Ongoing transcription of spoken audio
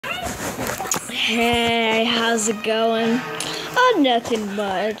Hey, how's it going? Oh, nothing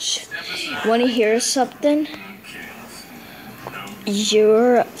much. Want to hear something?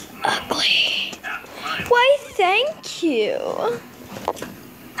 You're ugly. Why, thank you.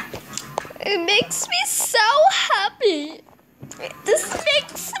 It makes me so happy. This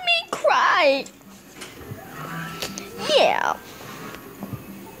makes me cry. Yeah.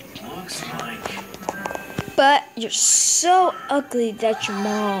 But you're so ugly that your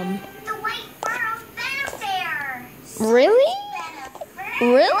mom. The White Fur of Benfair. Really?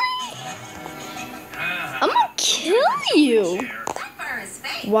 Really? I'm gonna kill you.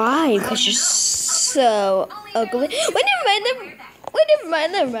 Why? Because you're so ugly. Wait,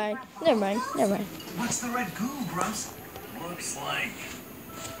 never mind. What's the red goo, Grumps? Looks like.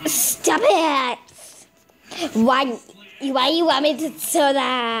 Stop it! Why you want me to do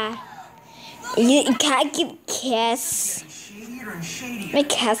that? You can't give kiss. Shadier and shadier. My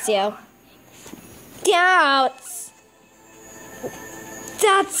Casio. Don't.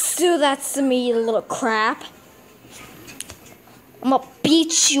 Do that to me, you little crap. I'm gonna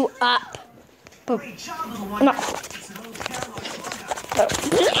beat you up. But Great job, little one. no. It's an old catalog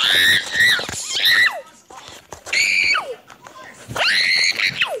bug.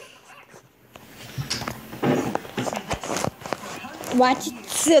 Watch it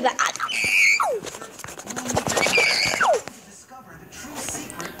do that. Discover the true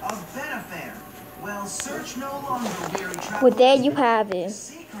secret of Benfair. Well, search no longer, weary traveler. Well, there you have The it.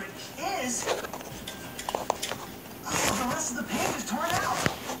 secret is. Oh, the rest of the page is torn out.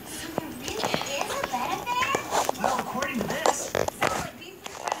 So there really is a Benfair? Well, according to this. Sounds like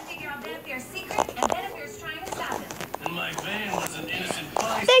Beastman's trying to figure out Benfair's secret, and Benfair's trying to stop him. And my van was an innocent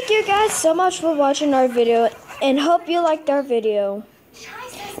bystander. Thank you guys so much for watching our video, and hope you liked our video.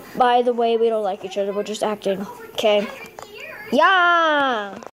 By the way, we don't like each other, we're just acting. Okay. Yeah!